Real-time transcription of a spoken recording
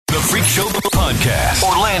Freak Show Podcast.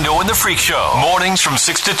 Orlando and the Freak Show. Mornings from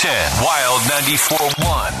 6 to 10. Wild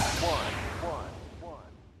 94.1.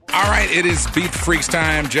 All right, it is Beat the Freaks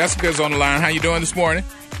time. Jessica's on the line. How you doing this morning?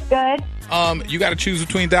 Good. You got to choose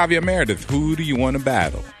between Davi or Meredith. Who do you want to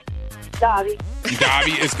battle? Davi.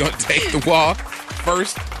 Davi is going to take the walk.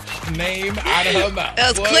 First name out of her mouth.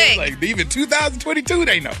 That was quick. Like, even 2022,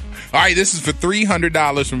 they know. All right, this is for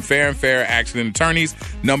 $300 from Fair and Fair Accident Attorneys.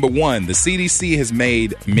 Number one, the CDC has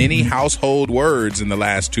made many household words in the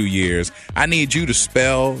last 2 years. I need you to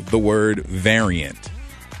spell the word variant.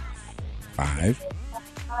 5.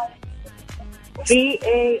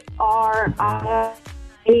 VARIANT.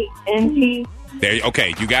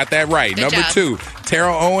 Okay, you got that right. Good Number job. 2,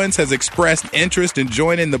 Terrell Owens has expressed interest in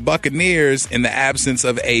joining the Buccaneers in the absence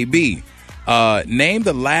of AB. Name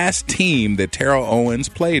the last team that Terrell Owens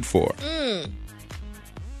played for.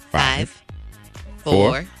 5,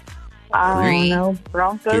 4, I Three. don't know.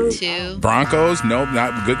 Broncos. 2. Broncos? Nope,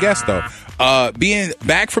 not good guess though. Being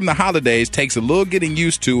back from the holidays takes a little getting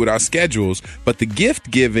used to with our schedules, but the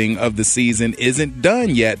gift giving of the season isn't done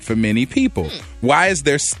yet for many people. Why is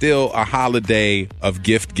there still a holiday of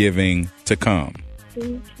gift giving to come?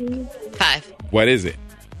 5, What is it?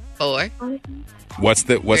 4, What's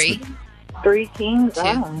 3. the 3 teams.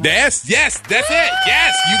 I don't know. Yes, that's it.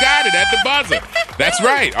 Yes, you got it at the buzzer. That's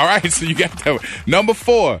right. All right, so you got that one. Number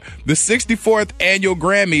 4, the 64th annual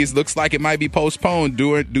Grammys looks like it might be postponed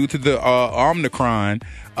due to the Omicron.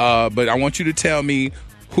 But I want you to tell me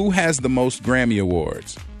who has the most Grammy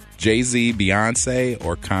awards: Jay-Z, Beyonce,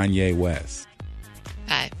 or Kanye West?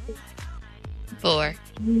 5, 4.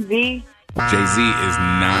 V. Jay-Z is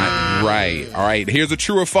not right. All right, here's a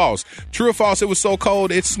true or false. True or false, it was so cold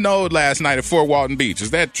it snowed last night at Fort Walton Beach.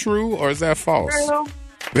 Is that true or is that false? True.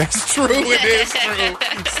 That's true. It is true.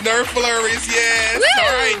 Snurf flurries, yes. Woo!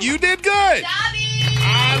 All right, you did good. Davi!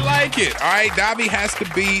 I like it. All right, Davi has to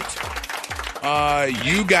beat.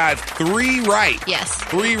 You got 3 right. Yes.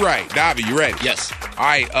 3 right. Davi, you ready? Yes. All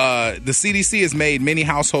right, the CDC has made many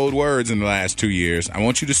household words in the last 2 years. I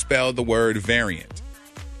want you to spell the word variant.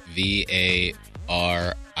 VARIENT.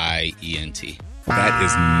 That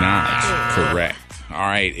is not correct. All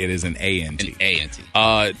right, it is an ANT. An ANT.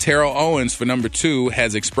 Terrell Owens, for number 2,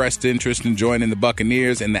 has expressed interest in joining the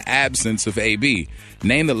Buccaneers in the absence of AB.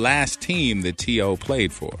 Name the last team that T.O.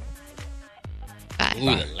 played for. 5,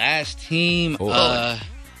 Ooh, the last team.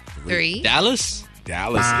 3. Dallas?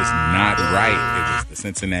 Dallas is not right. It was the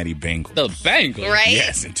Cincinnati Bengals. The Bengals. Right?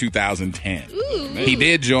 Yes, in 2010. Ooh. He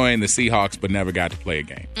did join the Seahawks, but never got to play a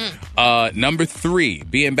game. Number 3,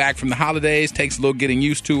 being back from the holidays takes a little getting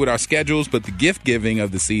used to with our schedules, but the gift giving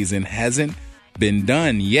of the season hasn't been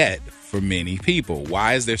done yet for many people.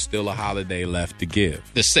 Why is there still a holiday left to give?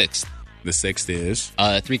 The 6th. The 6th is...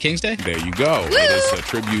 3 Kings Day? There you go. It is a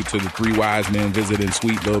tribute to the 3 wise men visiting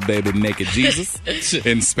sweet little baby naked Jesus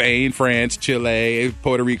in Spain, France, Chile,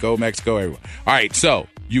 Puerto Rico, Mexico, everywhere. All right, so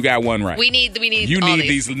you got 1 right. We need You all need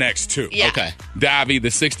these next 2. Yeah. Okay. Davi, the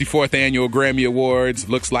 64th annual Grammy Awards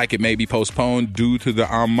looks like it may be postponed due to the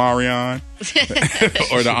Omarion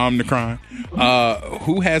or the Omicron.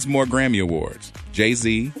 Who has more Grammy Awards?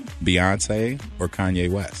 Jay-Z, Beyonce, or Kanye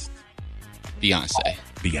West? Beyonce.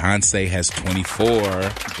 Beyonce has 24,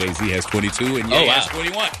 Jay-Z has 22, and Ye has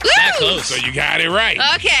 21. That close. So you got it right.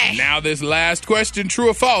 Okay. Now this last question, true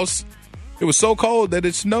or false? It was so cold that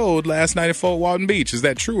it snowed last night at Fort Walton Beach. Is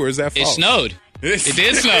that true or is that It false? snowed. It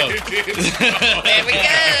did snow. There we go.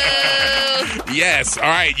 Yes. All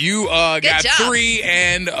right. You got job. 3,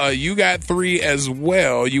 and you got 3 as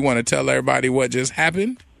well. You want to tell everybody what just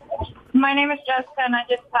happened? My name is Jessica, and I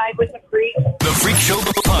just tied with the Freak. The Freak Show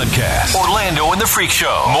Podcast. Orlando and the Freak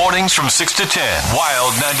Show. Mornings from 6 to 10.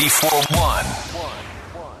 Wild 94.1.